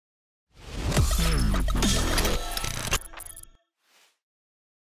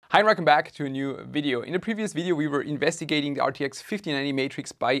Hi and welcome back to a new video. In the previous video we were investigating the RTX 5090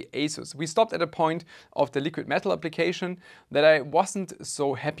 matrix by ASUS. We stopped at a point of the liquid metal application that I wasn't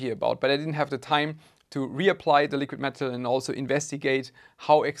so happy about, but I didn't have the time to reapply the liquid metal and also investigate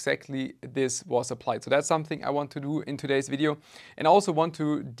how exactly this was applied. So that's something I want to do in today's video. And I also want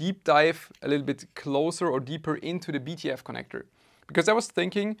to deep dive a little bit closer or deeper into the BTF connector. Because I was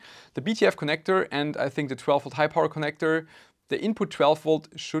thinking the BTF connector and I think the 12-volt high power connector, the input 12 volt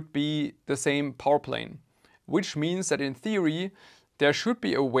should be the same power plane, which means that in theory, there should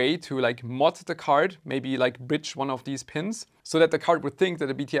be a way to mod the card, maybe bridge one of these pins, so that the card would think that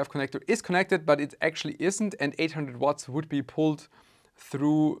the BTF connector is connected, but it actually isn't, and 800 watts would be pulled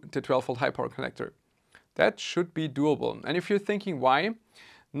through the 12-volt high power connector. That should be doable. And if you're thinking why,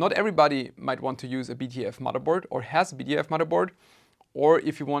 not everybody might want to use a BTF motherboard or has a BTF motherboard, or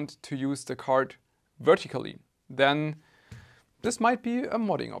if you want to use the card vertically, then this might be a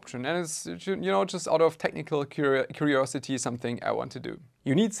modding option, and it's, just out of technical curiosity, something I want to do.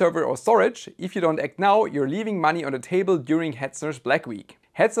 You need server or storage. If you don't act now, you're leaving money on the table during Hetzner's Black Week.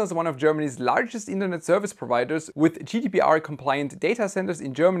 Hetzner is one of Germany's largest internet service providers with GDPR-compliant data centers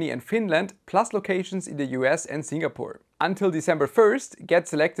in Germany and Finland, plus locations in the US and Singapore. Until December 1st, get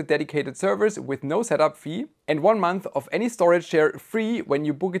selected dedicated servers with no setup fee and 1 month of any storage share free when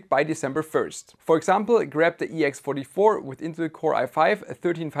you book it by December 1st. For example, grab the EX44 with Intel Core i5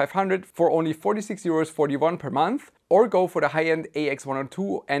 13500 for only €46.41 per month, or go for the high-end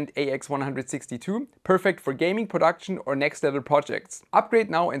AX102 and AX162, perfect for gaming, production or next level projects.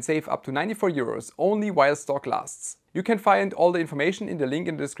 Upgrade now and save up to €94 only while stock lasts. You can find all the information in the link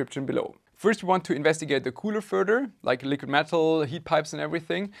in the description below. First, we want to investigate the cooler further, like liquid metal, heat pipes and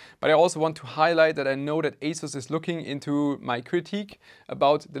everything. But I also want to highlight that I know that ASUS is looking into my critique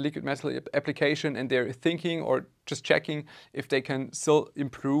about the liquid metal application, and they're thinking or just checking if they can still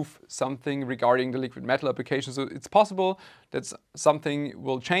improve something regarding the liquid metal application. So it's possible that something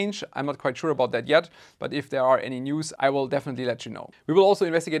will change. I'm not quite sure about that yet, but if there are any news, I will definitely let you know. We will also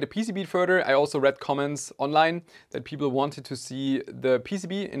investigate the PCB further. I also read comments online that people wanted to see the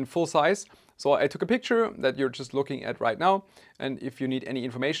PCB in full size. So I took a picture that you're just looking at right now. And if you need any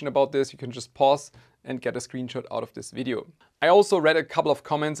information about this, you can just pause and get a screenshot out of this video. I also read a couple of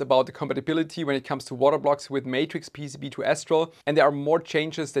comments about the compatibility when it comes to water blocks with Matrix PCB to Astral, and there are more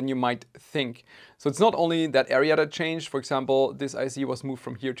changes than you might think. So it's not only that area that changed. For example, this IC was moved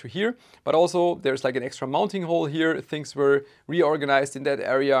from here to here, but also there's an extra mounting hole here. Things were reorganized in that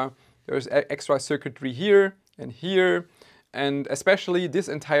area. There's extra circuitry here and here. And especially this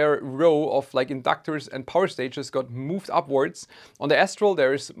entire row of inductors and power stages got moved upwards. On the Astral,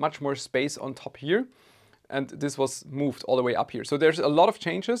 there is much more space on top here. And this was moved all the way up here. So there's a lot of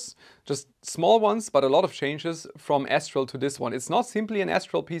changes, just small ones, but a lot of changes from Astral to this one. It's not simply an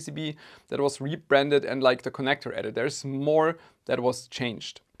Astral PCB that was rebranded and the connector added. There's more that was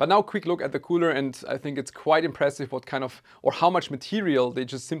changed. But now quick look at the cooler, and I think it's quite impressive what kind of, or how much material they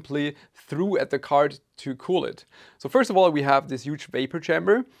just simply threw at the card to cool it. So first of all, we have this huge vapor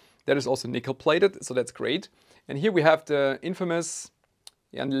chamber that is also nickel plated, so that's great. And here we have the infamous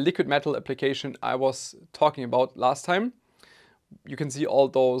liquid metal application I was talking about last time. You can see all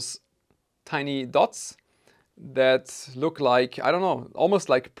those tiny dots that look like, I don't know, almost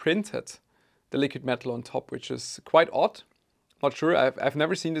like printed, the liquid metal on top, which is quite odd. Not sure, I've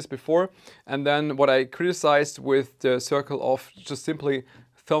never seen this before. And then what I criticized with the circle of just simply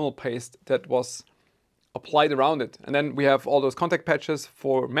thermal paste that was applied around it. And then we have all those contact patches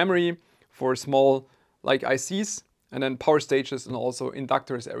for memory, for small ICs, and then power stages and also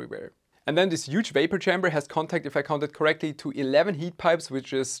inductors everywhere. And then this huge vapor chamber has contact, if I counted correctly, to 11 heat pipes,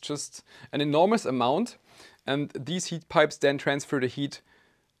 which is just an enormous amount. And these heat pipes then transfer the heat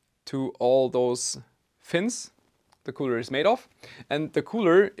to all those fins the cooler is made of. And the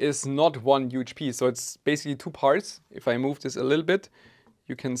cooler is not one huge piece, so it's basically two parts. If I move this a little bit,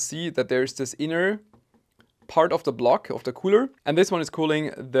 you can see that there's this inner part of the block of the cooler, and this one is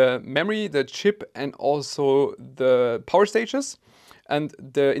cooling the memory, the chip, and also the power stages. And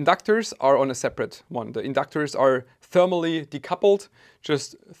the inductors are on a separate one. The inductors are thermally decoupled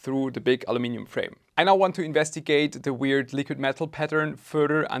just through the big aluminum frame. I now want to investigate the weird liquid metal pattern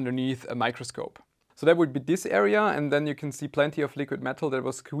further underneath a microscope. So that would be this area, and then you can see plenty of liquid metal that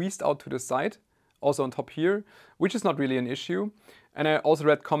was squeezed out to the side also on top here, which is not really an issue. And I also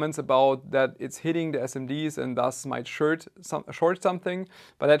read comments about that it's hitting the SMDs and thus might short something,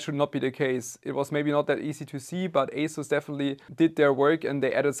 but that should not be the case. It was maybe not that easy to see, but ASUS definitely did their work and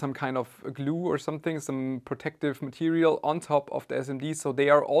they added some kind of glue or something, some protective material on top of the SMDs, so they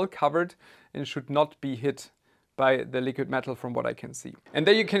are all covered and should not be hit by the liquid metal from what I can see. And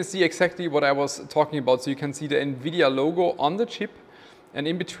there you can see exactly what I was talking about. So you can see the NVIDIA logo on the chip, and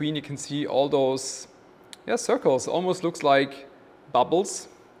in between you can see all those circles, almost looks like bubbles,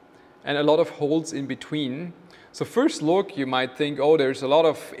 and a lot of holes in between. So first look, you might think, oh, there's a lot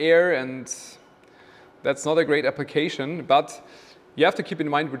of air and that's not a great application, but you have to keep in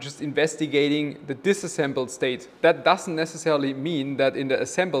mind we're just investigating the disassembled state. That doesn't necessarily mean that in the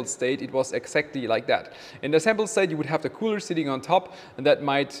assembled state it was exactly like that. In the assembled state you would have the cooler sitting on top, and that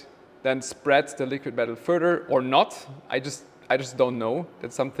might then spread the liquid metal further or not. I just don't know.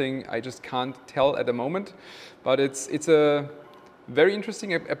 That's something I just can't tell at the moment. But it's a very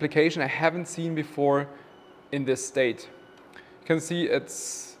interesting application I haven't seen before in this state. You can see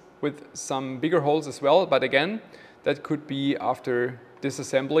it's with some bigger holes as well, but again, that could be after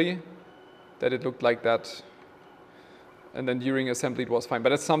disassembly, that it looked like that. And then during assembly it was fine. But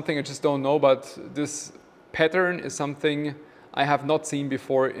that's something I just don't know, but this pattern is something I have not seen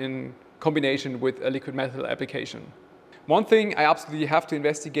before in combination with a liquid metal application. One thing I absolutely have to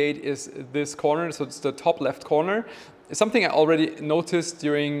investigate is this corner, so it's the top left corner. It's something I already noticed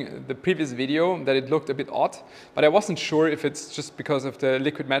during the previous video, that it looked a bit odd, but I wasn't sure if it's just because of the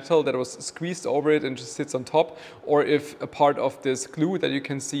liquid metal that was squeezed over it and just sits on top, or if a part of this glue that you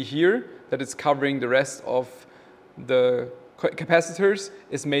can see here, that is covering the rest of the capacitors,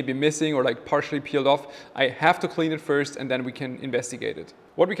 is maybe missing or like partially peeled off. I have to clean it first and then we can investigate it.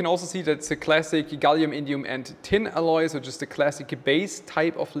 What we can also see, that's a classic gallium, indium and tin alloy, so just a classic base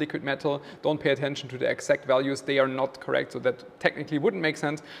type of liquid metal. Don't pay attention to the exact values, they are not correct, so that technically wouldn't make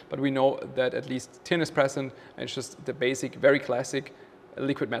sense, but we know that at least tin is present and it's just the basic, very classic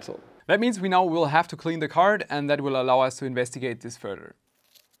liquid metal. That means we now will have to clean the card, and that will allow us to investigate this further.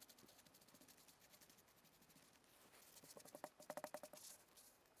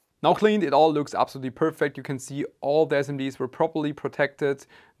 Now cleaned, it all looks absolutely perfect. You can see all the SMDs were properly protected.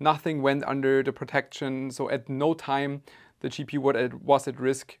 Nothing went under the protection. So at no time the GPU was at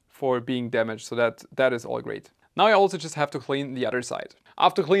risk for being damaged. So that is all great. Now I also just have to clean the other side.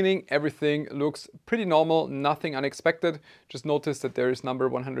 After cleaning, everything looks pretty normal, nothing unexpected. Just notice that there is number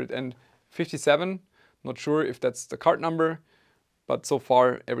 157. Not sure if that's the card number, but so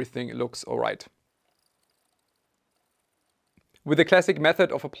far everything looks all right. With the classic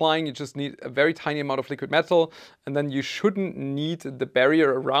method of applying, you just need a very tiny amount of liquid metal, and then you shouldn't need the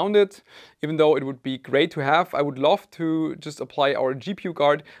barrier around it, even though it would be great to have. I would love to just apply our GPU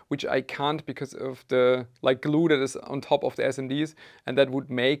guard, which I can't because of the glue that is on top of the SMDs, and that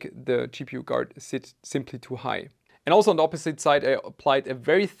would make the GPU guard sit simply too high. And also on the opposite side, I applied a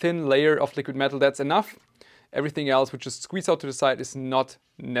very thin layer of liquid metal. That's enough. Everything else, which just squeeze out to the side, is not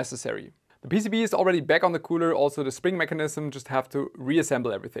necessary. The PCB is already back on the cooler, also the spring mechanism, just have to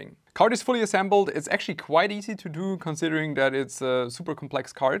reassemble everything. Card is fully assembled. It's actually quite easy to do considering that it's a super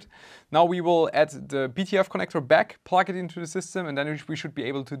complex card. Now we will add the BTF connector back, plug it into the system, and then we should be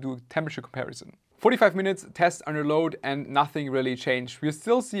able to do temperature comparison. 45 minutes, test under load, and nothing really changed. We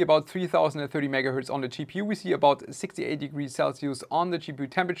still see about 3030 MHz on the GPU. We see about 68 degrees Celsius on the GPU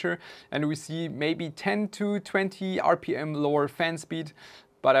temperature, and we see maybe 10 to 20 RPM lower fan speed.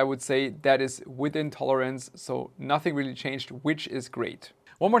 But I would say that is within tolerance, so nothing really changed, which is great.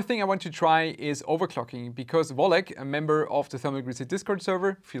 One more thing I want to try is overclocking, because Volek, a member of the Thermal Greasy Discord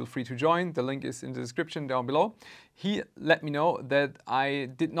server, feel free to join, the link is in the description down below. He let me know that I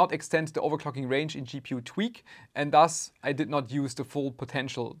did not extend the overclocking range in GPU Tweak, and thus I did not use the full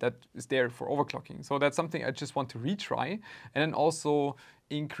potential that is there for overclocking. So that's something I just want to retry, and then also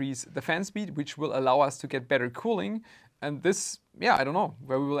increase the fan speed, which will allow us to get better cooling. And this, I don't know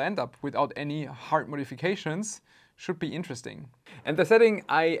where we will end up without any hard modifications. Should be interesting. And the setting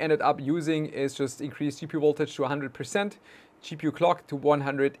I ended up using is just increase GPU voltage to 100%, GPU clock to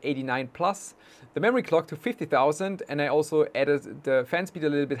 189 plus, the memory clock to 50,000, and I also added the fan speed a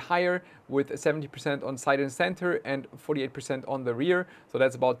little bit higher with 70% on side and center and 48% on the rear. So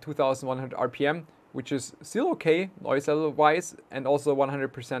that's about 2100 RPM, which is still okay noise level wise, and also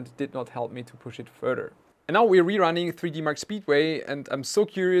 100% did not help me to push it further. And now we're rerunning 3D Mark Speedway, and I'm so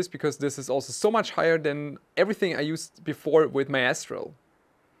curious because this is also so much higher than everything I used before with my Astral.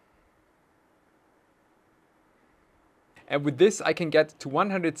 And with this I can get to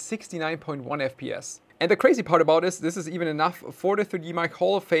 169.1 FPS. And the crazy part about this is even enough for the 3D Mark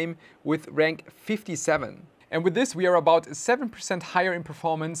Hall of Fame with rank 57. And with this, we are about 7% higher in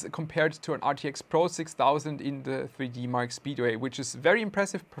performance compared to an RTX Pro 6000 in the 3D Mark Speedway, which is very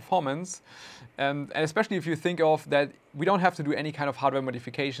impressive performance. And especially if you think of that we don't have to do any kind of hardware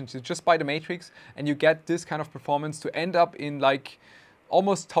modifications, you just buy the matrix and you get this kind of performance to end up in like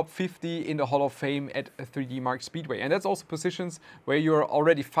almost top 50 in the Hall of Fame at a 3D Mark Speedway. And that's also positions where you're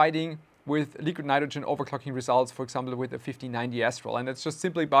already fighting with liquid nitrogen overclocking results, for example, with a 1590 Astral. And that's just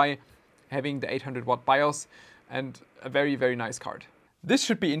simply by having the 800 watt BIOS and a very, very nice card. This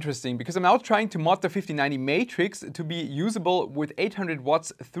should be interesting because I'm now trying to mod the 1590 matrix to be usable with 800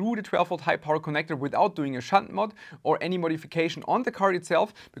 watts through the 12 volt high power connector without doing a shunt mod or any modification on the card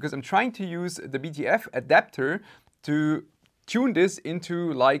itself, because I'm trying to use the BTF adapter to tune this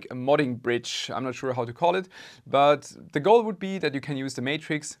into like a modding bridge. I'm not sure how to call it, but the goal would be that you can use the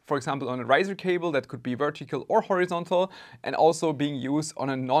matrix, for example, on a riser cable that could be vertical or horizontal, and also being used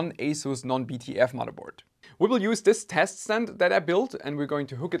on a non-ASUS, non-BTF motherboard. We will use this test stand that I built and we're going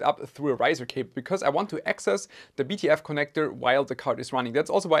to hook it up through a riser cable because I want to access the BTF connector while the card is running.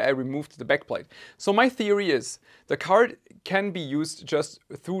 That's also why I removed the backplate. So my theory is the card can be used just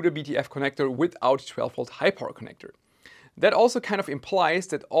through the BTF connector without 12 volt high power connector. That also kind of implies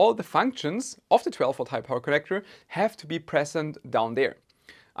that all the functions of the 12 volt high power connector have to be present down there.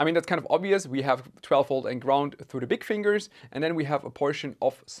 I mean, that's kind of obvious. We have 12 volt and ground through the big fingers, and then we have a portion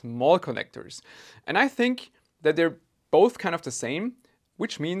of small connectors. And I think that they're both kind of the same,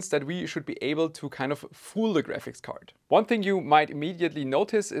 which means that we should be able to kind of fool the graphics card. One thing you might immediately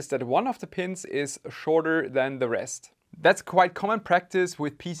notice is that one of the pins is shorter than the rest. That's quite common practice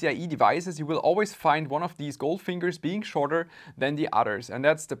with PCIe devices. You will always find one of these gold fingers being shorter than the others. And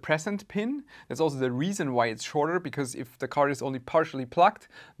that's the present pin. That's also the reason why it's shorter, because if the card is only partially plugged,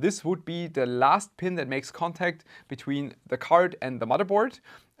 this would be the last pin that makes contact between the card and the motherboard.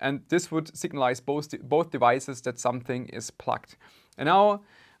 And this would signalize both devices that something is plugged. And now,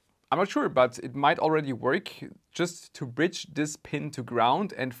 I'm not sure, but it might already work just to bridge this pin to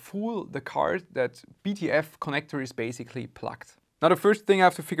ground and fool the card that BTF connector is basically plugged. Now the first thing I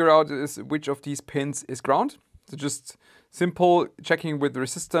have to figure out is which of these pins is ground. So just simple checking with the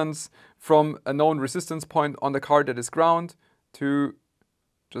resistance from a known resistance point on the card that is ground to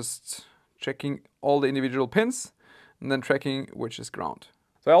just checking all the individual pins and then tracking which is ground.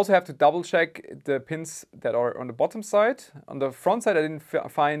 So I also have to double check the pins that are on the bottom side. On the front side I didn't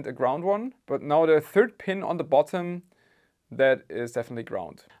find a ground one, but now the third pin on the bottom, that is definitely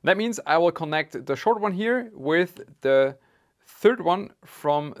ground. That means I will connect the short one here with the third one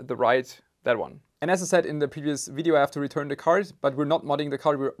from the right, that one. And as I said in the previous video, I have to return the card, but we're not modding the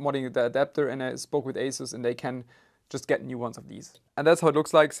card, we're modding the adapter, and I spoke with ASUS and they can just get new ones of these. And that's how it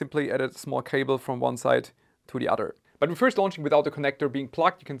looks like, simply add a small cable from one side to the other. But we're first launching without the connector being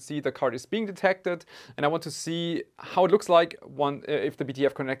plugged. You can see the card is being detected, and I want to see how it looks like if the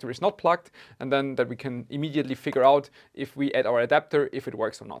BTF connector is not plugged, and then that we can immediately figure out if we add our adapter, if it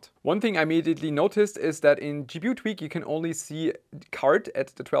works or not. One thing I immediately noticed is that in GPU Tweak you can only see card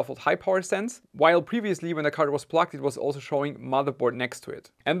at the 12 volt high power sense, while previously when the card was plugged it was also showing motherboard next to it.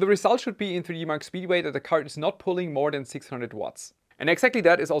 And the result should be in 3D Mark Speedway that the card is not pulling more than 600 watts. And exactly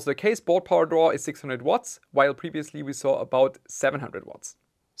that is also the case. Board power draw is 600 watts, while previously we saw about 700 watts.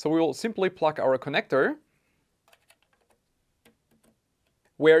 So we will simply plug our connector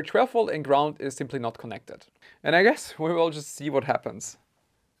where 12 volt and ground is simply not connected. And I guess we will just see what happens.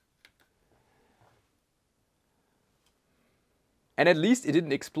 And at least it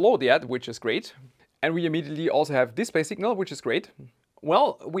didn't explode yet, which is great. And we immediately also have display signal, which is great.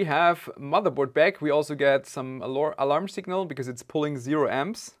 Well, we have motherboard back. We also get some alarm signal because it's pulling 0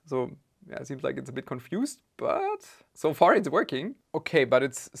 amps. So yeah, it seems like it's a bit confused, but so far it's working. Okay, but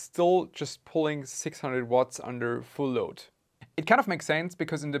it's still just pulling 600 watts under full load. It kind of makes sense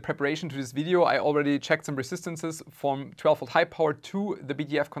because in the preparation to this video, I already checked some resistances from 12 volt high power to the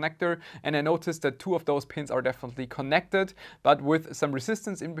BTF connector, and I noticed that 2 of those pins are definitely connected, but with some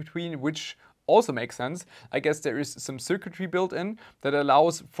resistance in between, which also makes sense. I guess there is some circuitry built in that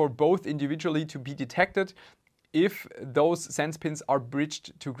allows for both individually to be detected if those sense pins are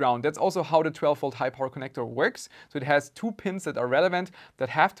bridged to ground. That's also how the 12 volt high power connector works. So it has 2 pins that are relevant that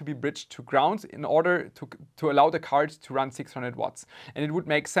have to be bridged to ground in order to allow the card to run 600 watts. And it would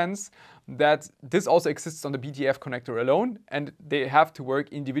make sense that this also exists on the BTF connector alone, and they have to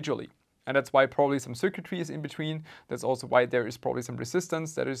work individually. And that's why probably some circuitry is in between. That's also why there is probably some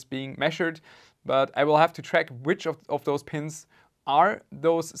resistance that is being measured. But I will have to track which of those pins are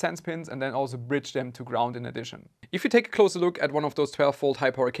those sense pins and then also bridge them to ground in addition. If you take a closer look at one of those 12-volt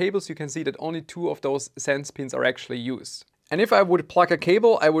high power cables, you can see that only 2 of those sense pins are actually used. And if I would plug a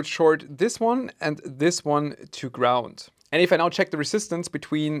cable, I would short this one and this one to ground. And if I now check the resistance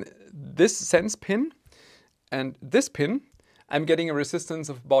between this sense pin and this pin, I'm getting a resistance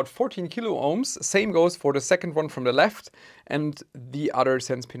of about 14 kilo ohms. Same goes for the second one from the left and the other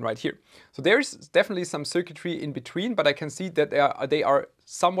sense pin right here. So there's definitely some circuitry in between, but I can see that they are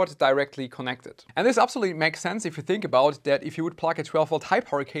somewhat directly connected. And this absolutely makes sense if you think about that. If you would plug a 12-volt high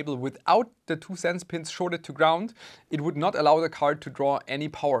power cable without the 2 sense pins shorted to ground, it would not allow the card to draw any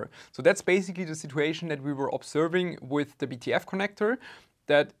power. So that's basically the situation that we were observing with the BTF connector,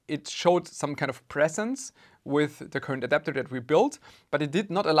 that it showed some kind of presence with the current adapter that we built, but it did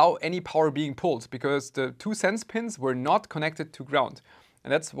not allow any power being pulled because the 2 sense pins were not connected to ground.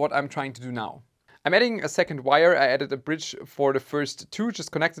 And that's what I'm trying to do now. I'm adding a second wire. I added a bridge for the first 2,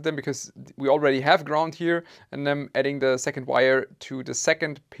 just connected them because we already have ground here, and I'm adding the second wire to the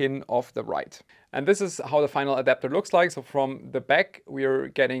second pin of the right. And this is how the final adapter looks like. So from the back, we are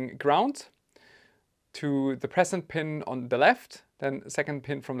getting ground to the present pin on the left. Then the second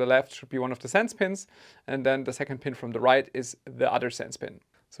pin from the left should be one of the sense pins, and then the second pin from the right is the other sense pin.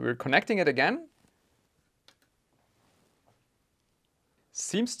 So we're connecting it again.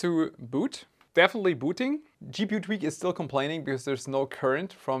 Seems to boot. Definitely booting. GPU tweak is still complaining because there's no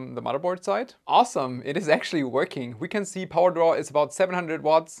current from the motherboard side. Awesome, it is actually working. We can see power draw is about 700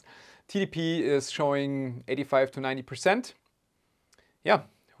 watts. TDP is showing 85 to 90%. Yeah,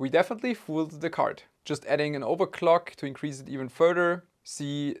 we definitely fooled the card. Just adding an overclock to increase it even further.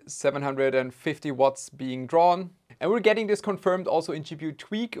 See 750 watts being drawn. And we're getting this confirmed also in GPU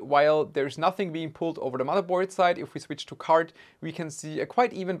tweak. While there's nothing being pulled over the motherboard side, if we switch to card, we can see a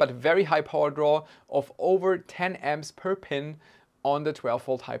quite even but very high power draw of over 10 amps per pin on the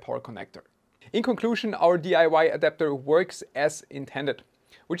 12-volt high power connector. In conclusion, our DIY adapter works as intended,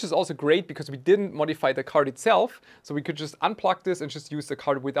 which is also great because we didn't modify the card itself. So we could just unplug this and just use the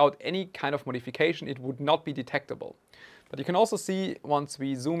card without any kind of modification. It would not be detectable. But you can also see once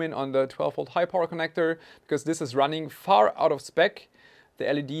we zoom in on the 12-volt high power connector, because this is running far out of spec,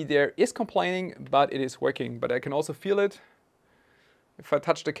 the LED there is complaining, but it is working. But I can also feel it. If I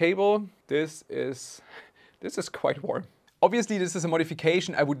touch the cable, this is quite warm. Obviously, this is a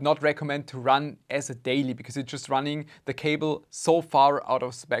modification I would not recommend to run as a daily because it's just running the cable so far out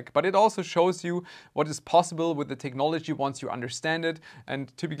of spec. But it also shows you what is possible with the technology once you understand it.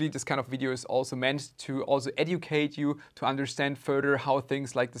 And typically this kind of video is also meant to also educate you to understand further how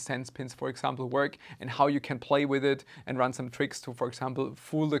things like the sense pins, for example, work and how you can play with it and run some tricks to, for example,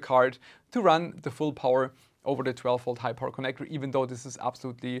 fool the card to run the full power over the 12-volt high power connector, even though this is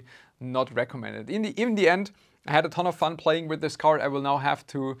absolutely not recommended. In the end, I had a ton of fun playing with this card. I will now have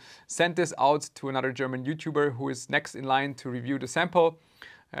to send this out to another German YouTuber who is next in line to review the sample.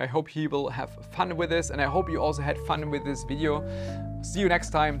 I hope he will have fun with this, and I hope you also had fun with this video. See you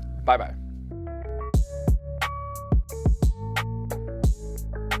next time. Bye bye.